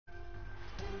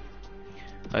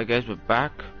Alright guys, we're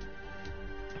back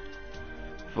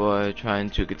for trying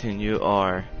to continue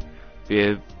our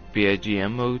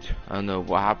BAGM mode. I don't know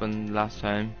what happened last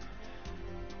time.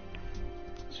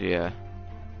 So yeah,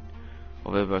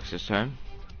 hope it works this time.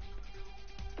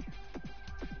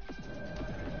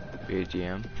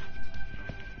 BAGM.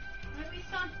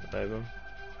 Bye bro.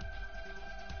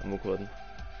 I'm recording.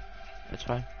 It's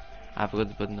fine. I forgot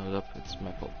to put the note up, it's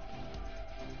my fault.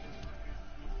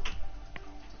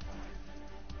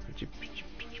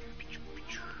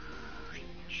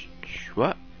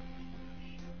 What?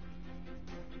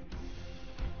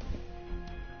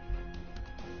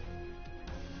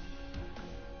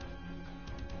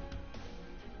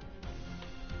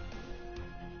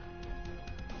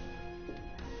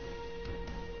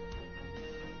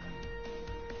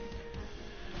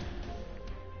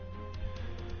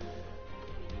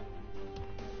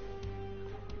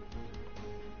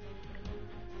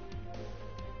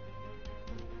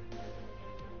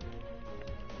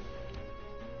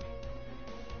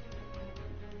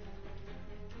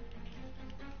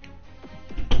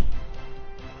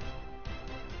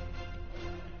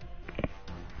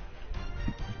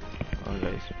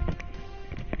 Guys.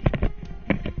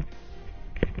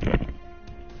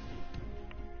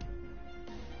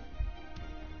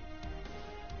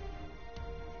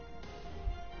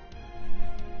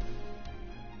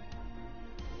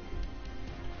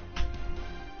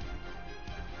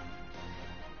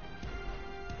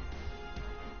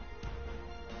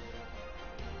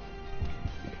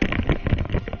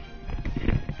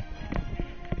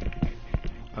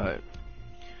 Alright.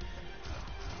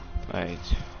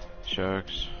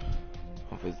 Sharks.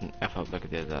 Hopefully it didn't F up like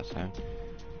it did last time.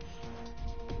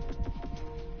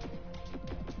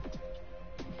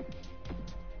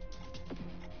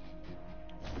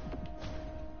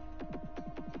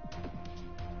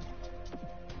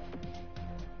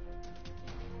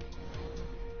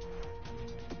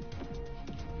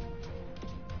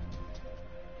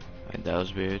 Right, that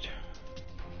was weird.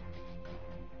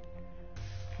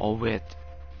 Oh wait.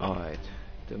 Alright.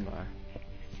 Didn't matter.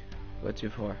 What's you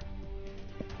for?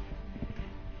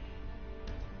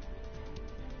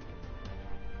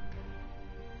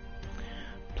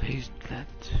 Please let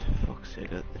fuck's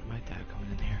sake, is my dad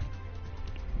coming in here?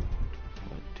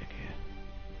 What dickhead.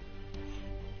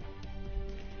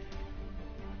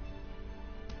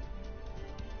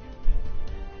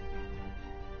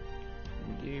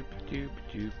 Doop doop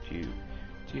doop doop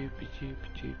doop doop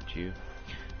doop doop.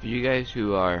 For you guys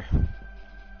who are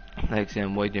like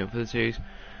saying what doing for the series,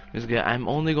 basically I'm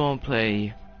only going to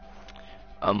play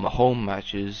home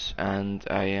matches, and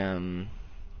I am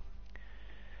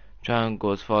trying to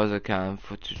go as far as I can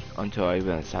until I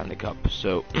win a Stanley Cup.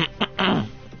 So the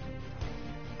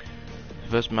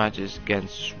first match is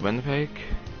against Winnipeg.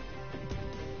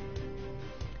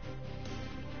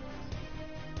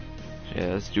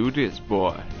 Yeah, let's do this,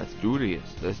 boy. Let's do this.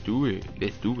 Let's do it.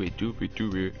 Let's do it. Do it.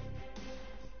 Do it.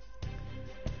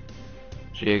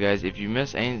 So yeah, guys, if you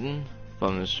miss anything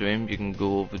from the stream, you can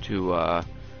go over to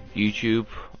YouTube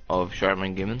of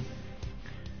Sharpman Gaming,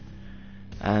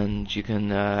 and you can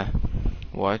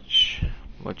watch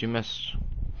what you missed.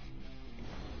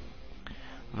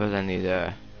 Because I need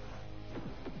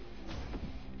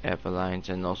Everlines,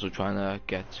 and also trying to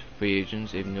get free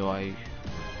agents, even though it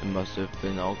must have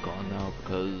been all gone now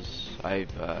because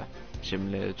I've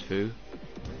simulated through.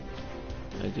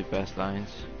 I do best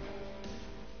lines.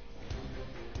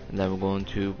 And then we're going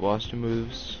to roster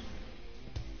moves.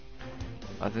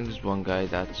 I think there's one guy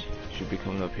that should be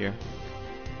coming up here.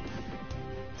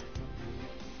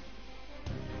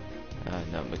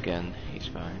 No, again, he's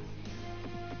fine.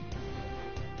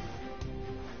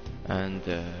 And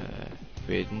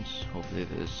free agents, hopefully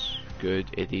there's good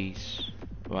 80s,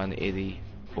 around 80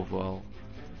 overall.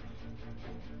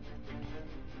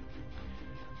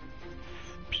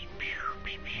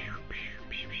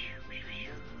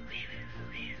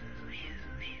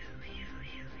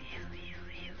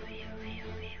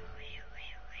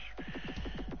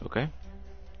 Okay.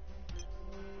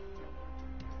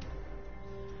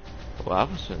 Oh,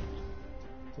 Alverson.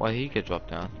 Why did he get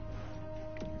dropped down?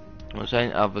 I was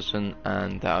saying Alverson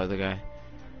and that other guy.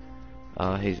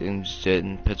 He's interested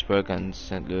in Pittsburgh and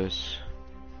St. Louis.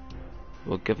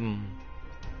 We'll give him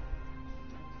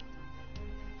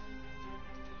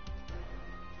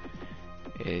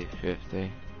 $850.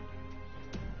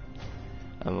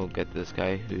 And we'll get this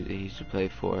guy who he used to play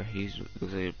for. Looks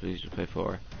like he used to play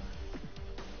for.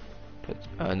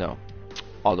 No,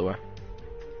 Ottawa.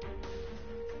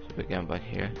 So we get back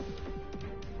here.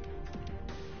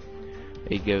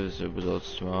 He gives the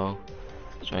results tomorrow.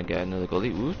 Let's try and get another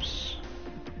goalie. Whoops.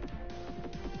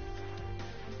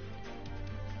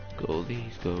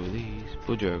 Goalies, goalies.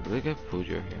 Pujer, look at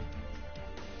Pujer here.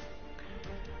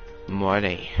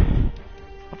 Marty.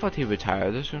 I thought he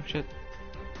retired or some shit.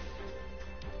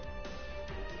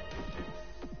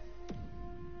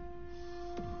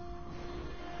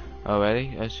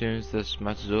 Alrighty, as soon as this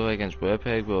match is over against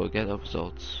Winnipeg, we'll get the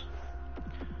results.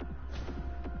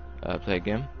 Play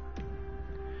again.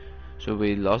 So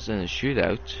we lost in a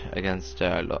shootout against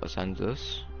Los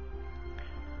Angeles.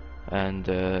 And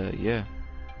yeah.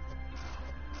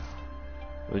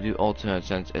 We'll do alternate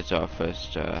since it's our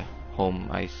first home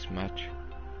ice match.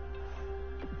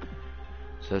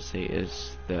 So let's see,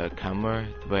 is the camera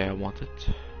the way I want it?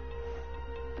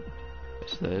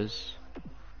 Yes it is.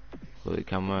 Fully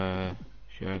camera,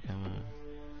 share camera.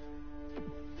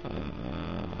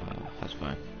 That's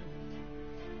fine.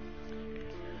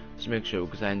 Let's make sure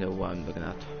because I know what I'm looking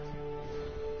at.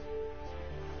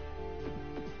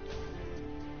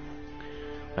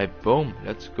 Right, boom,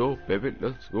 let's go baby,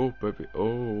 let's go baby.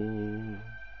 Oh,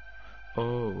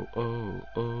 oh, oh,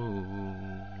 oh,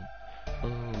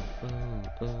 oh, oh,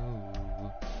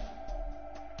 oh.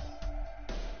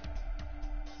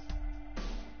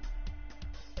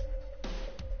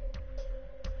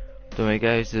 So hey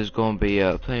guys, there's going to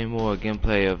be playing more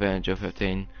gameplay of NHL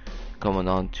 15 coming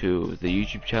on to the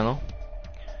YouTube channel,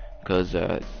 because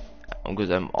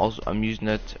I'm using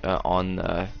it on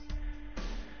the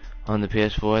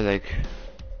PS4 like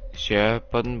share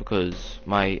button because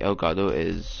my Elgato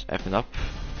is effing up.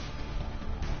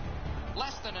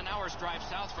 Less than an hour's drive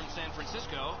south from San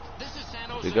Francisco, this is San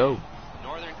Jose. Here we go.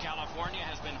 Northern California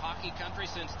has been hockey country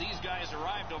since these guys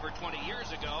arrived over 20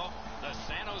 years ago, the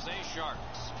San Jose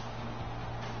Sharks.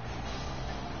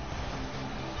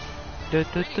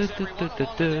 Greetings everyone, along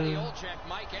with Eddie Olczyk,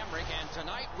 Mike Emmerich, and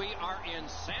tonight we are in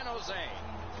San Jose.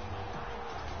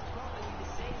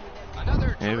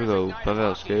 Another Here we go,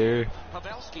 Pavelski.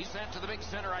 Pavelski sent to the big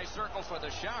center ice circle for the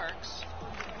Sharks.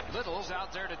 Little's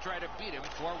out there to try to beat him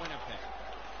for Winnipeg.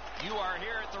 You are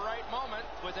here at the right moment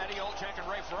with Eddie Olczyk and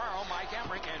Ray Ferraro, Mike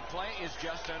Emmerich, and play is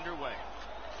just underway.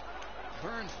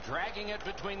 Burns dragging it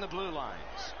between the blue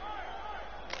lines.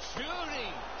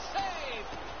 Shooting! Save!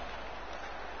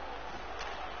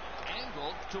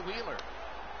 Angled to Wheeler.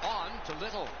 On to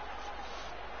Little.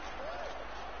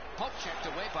 Poke checked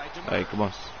away by DeMar. Alright, come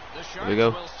on. The Here we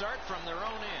go. Sharks will start from their own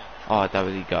end. Oh, that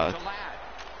was he got. To Ladd.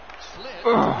 Slid to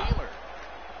Wheeler.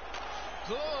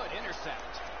 Good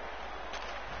intercept.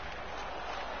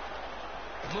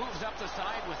 Moves up the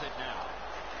side with it now.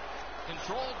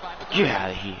 Controlled by the Get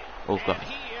out of here. Oh god. And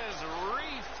he is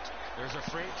reefed. There's a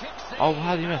free kick save. Oh,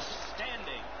 how did you miss?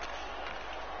 Outstanding.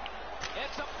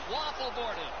 It's a waffle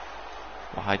boarded.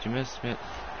 Well, how'd you miss, Smith?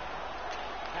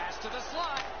 Pass to the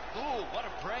slot. Ooh, what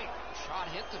a break. Shot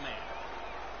hit the man.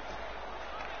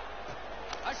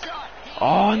 A shot. He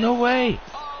Oh, no hit way.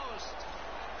 the post.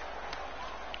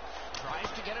 Tries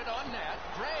to get it on net.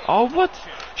 Great. Oh, what?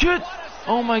 Shit. What a save.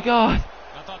 Oh my god.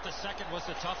 I thought the second was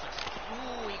the toughest.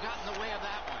 Ooh, he got in the way of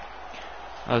that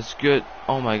one. That's good.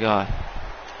 Oh my god.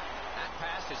 That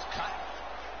pass is cut.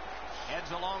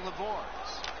 Heads along the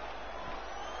boards.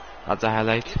 That's a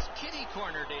highlight. It's Kitty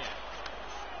cornered in.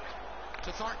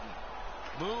 To Thornton.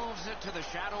 Moves it to the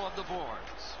shadow of the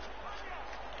boards.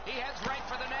 He heads right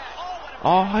for the net. Oh, what a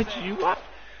Oh, bad how'd save. you what?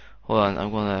 Hold on,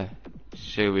 I'm gonna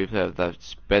show you a replay of that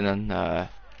spinning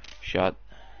shot.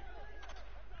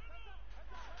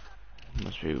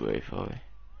 Must be way far away.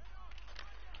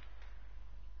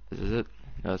 This is it?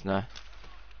 No, it's not.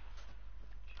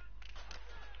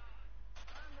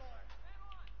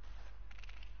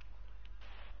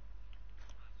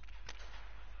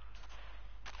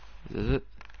 This is it?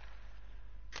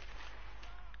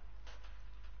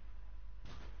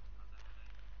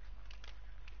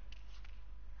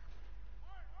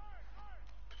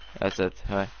 That's it.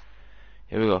 Alright.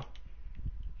 Here we go.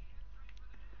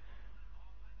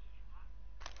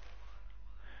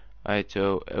 Alright,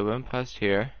 so it went past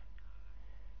here.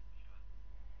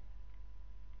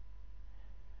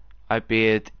 I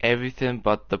beat everything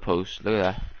but the post. Look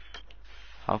at that.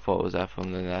 How far was that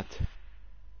from the net?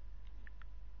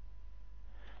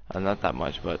 Not that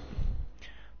much, but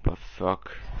fuck.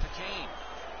 To Kane.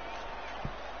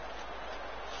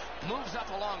 Moves up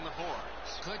along the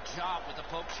boards. Good job with the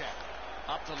poke check.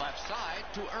 Up the left side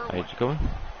to Irwin. How'd you coming?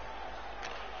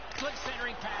 Good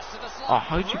centering pass to the slot. Oh,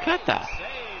 how'd you get that?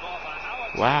 Save off a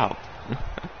howitzer. Wow.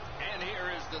 And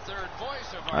here is the third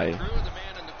voice of our Aye. crew, the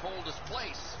man in the coldest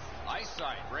place. Ice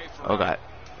side, Ray Ferraro. Oh god.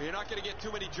 You're not going to get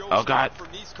too many jokes Oh, God. from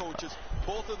these coaches.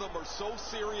 Both of them are so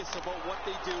serious about what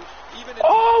they do, even if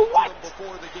Oh, it's what?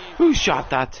 before the game. Who shot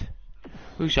that?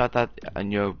 Who shot that?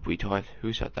 And you're retard.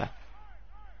 Who shot that?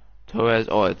 Torres.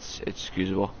 Oh, it's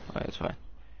excusable. Alright, it's fine.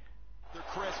 They're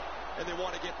crisp, and they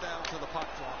want to get down to the puck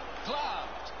drop.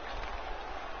 Gloved.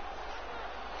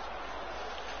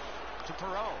 To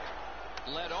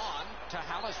Perot. Led on to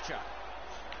Halischuk.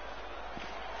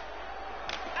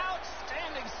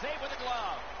 Outstanding save with a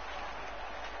glove.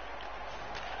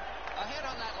 Ahead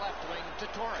on that left wing to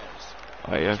Torres.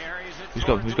 Alright, yeah. Carries it Who's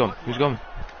forward coming? Who's to coming? Who's Woodward. coming?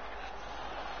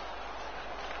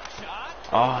 Shot.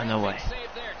 Oh, no way. Terrific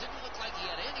save there. Didn't look like he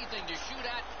had anything to shoot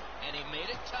at, and he made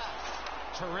it tough.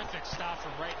 Terrific stop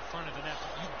from right in front of the net.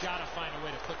 You gotta find a way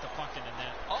to put the puck in the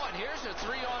net. Oh, and here's a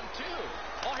 3-on-2.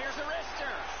 Oh, here's a wrister.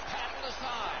 Paddled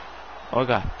aside. Oh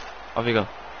god. Off you go.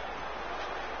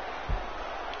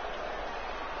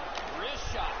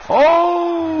 Wrist shot.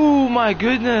 Oh my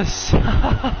goodness.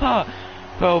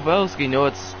 Pavelski, no,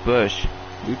 it's Bush.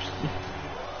 Oops.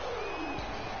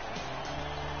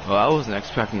 Well, I wasn't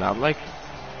expecting that, like.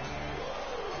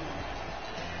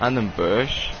 And then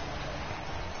Bush.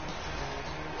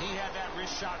 He had that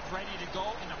wrist shot ready to go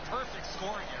in a perfect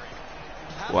scoring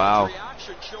area. Wow. His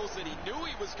reaction shows that he knew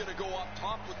he was going to go up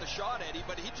top with the shot, Eddie,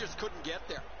 but he just couldn't get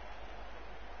there.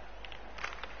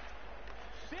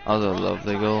 That was a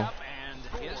lovely goal.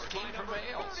 And his team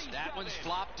prevails. That one's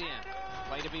flopped in.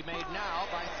 Play to be made now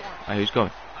by Thornton. Alright, who's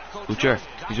going? Butcher.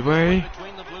 Got He's the away.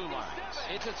 between the blue lines.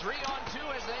 It's a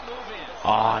 3-on-2 as they move in.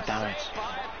 Oh, damn it. Saved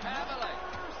by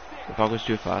Pavelek. The puck was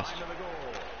too fast.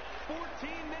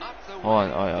 Up the Hold on,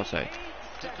 wing alright, outside.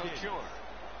 to Couture.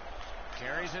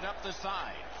 Carries it up the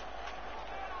side.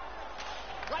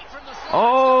 Right from the slot.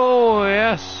 Oh,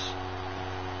 yes.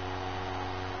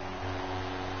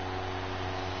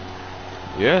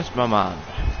 Yes, my man.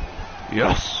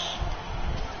 Yes.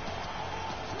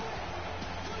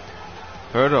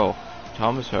 Hurdle.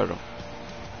 Thomas Hurdle.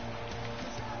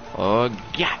 Oh,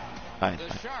 yeah. Alright, The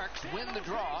fine. Sharks win the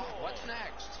draw. What's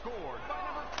next?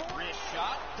 Wrist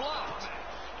shot blocked.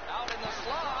 Out in the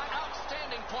slot.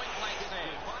 Outstanding point-blank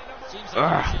save. Seems Ugh.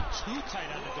 like he's too tight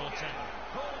on the goaltender.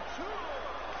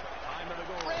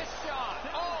 Wrist shot.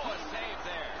 Oh, a save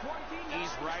there. He's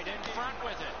right in front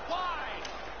with it. Wide.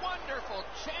 Wonderful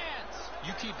chance.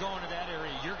 You keep going to that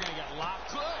area, you're going to get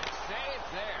locked. Good save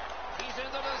there. He's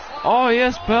into the slot. Oh,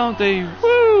 yes, penalty.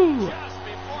 Woo! Just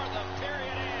before the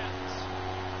period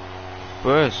ends.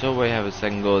 We're so we have a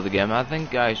second goal of the game. I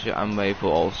think I'm ready for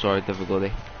all-star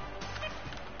difficulty.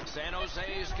 San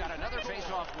Jose's got another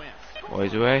face-off win.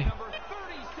 Boys away.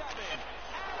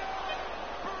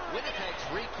 Winnipeg's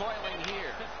recoiling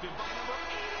here.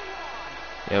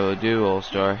 Yeah, we'll do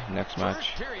all-star next First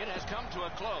match. period has come to a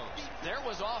close. There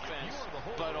was offense,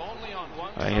 but only on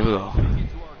one Alright, here we go. side.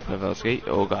 Pavelski.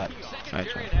 Oh god. Second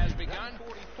Nice period one. has begun.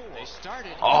 They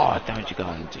started. Oh, damn it, you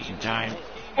got in decent time.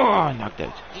 Oh, knocked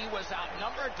out. He was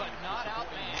outnumbered, but not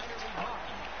outmanned.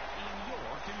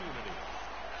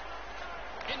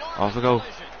 Enormous Off we go.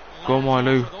 collision. Go on,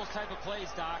 Lou. For those type of plays,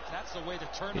 Doc, that's the way to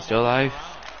turn He's the still alive.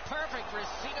 around. Perfect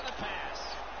receipt of the pass.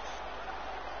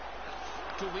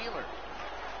 To Wheeler.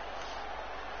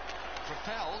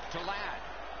 Propelled to Ladd.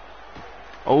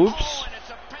 Oops. Oh, and it's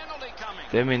a penalty coming.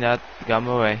 Didn't mean that. Got him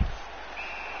away.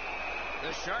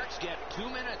 The Sharks get 2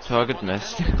 minutes Target on the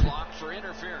missed. penalty clock for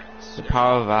interference. The They're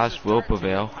power about of to us will start to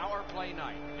prevail. the Power play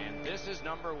night, and this is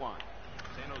number 1.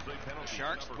 The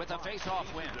Sharks with a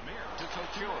face-off win to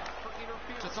Couture,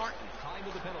 to Thornton.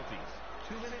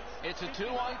 It's a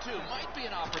 2-on-2. Might be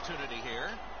an opportunity here.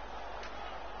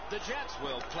 The Jets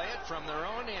will play it from their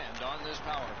own end on this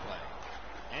power play.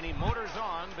 And he motors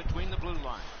on between the blue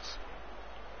lines.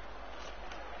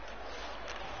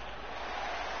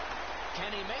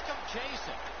 Can he make him chase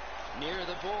it? Near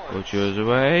the board. Butcher's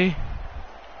away.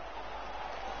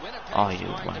 Winnipeg's Oh, you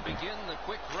going to wanker. begin the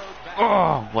quick road back.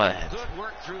 Oh, what a head. Good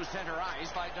work through center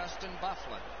ice by Dustin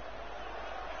Byfuglien.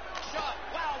 Shot.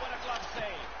 Wow, what a glove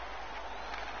save.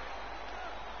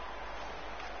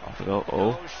 Off we go.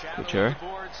 Oh, No shadow Butcher. on the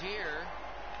boards here.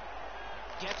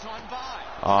 Gets on by.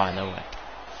 Oh, no way.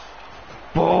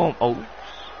 Boom. Oh,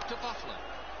 To Byfuglien.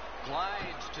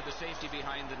 Glides to the safety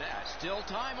behind the net. Still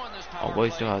time on this power boy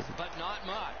play, still has it. but not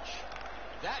much.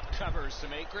 That covers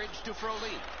some acreage to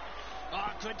Frolie. Oh,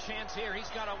 good chance here. He's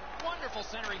got a wonderful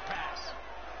centering pass.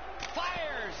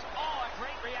 Fires! Oh, a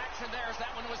great reaction there as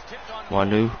that one was tipped on.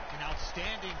 Wanu. An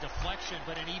outstanding deflection,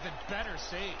 but an even better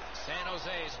save. San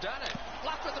Jose's done it.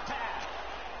 Blocked with the pad.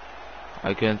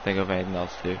 I couldn't think of anything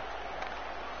else to do.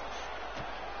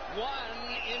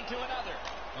 One into another.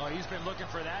 Oh, he's been looking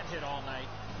for that hit all night.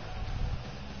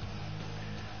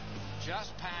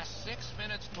 Just past 6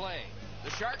 minutes play.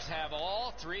 The Sharks have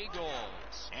all 3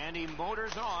 goals. And he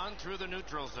motors on through the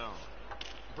neutral zone.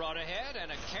 Brought ahead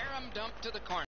and a carom dump to the corner.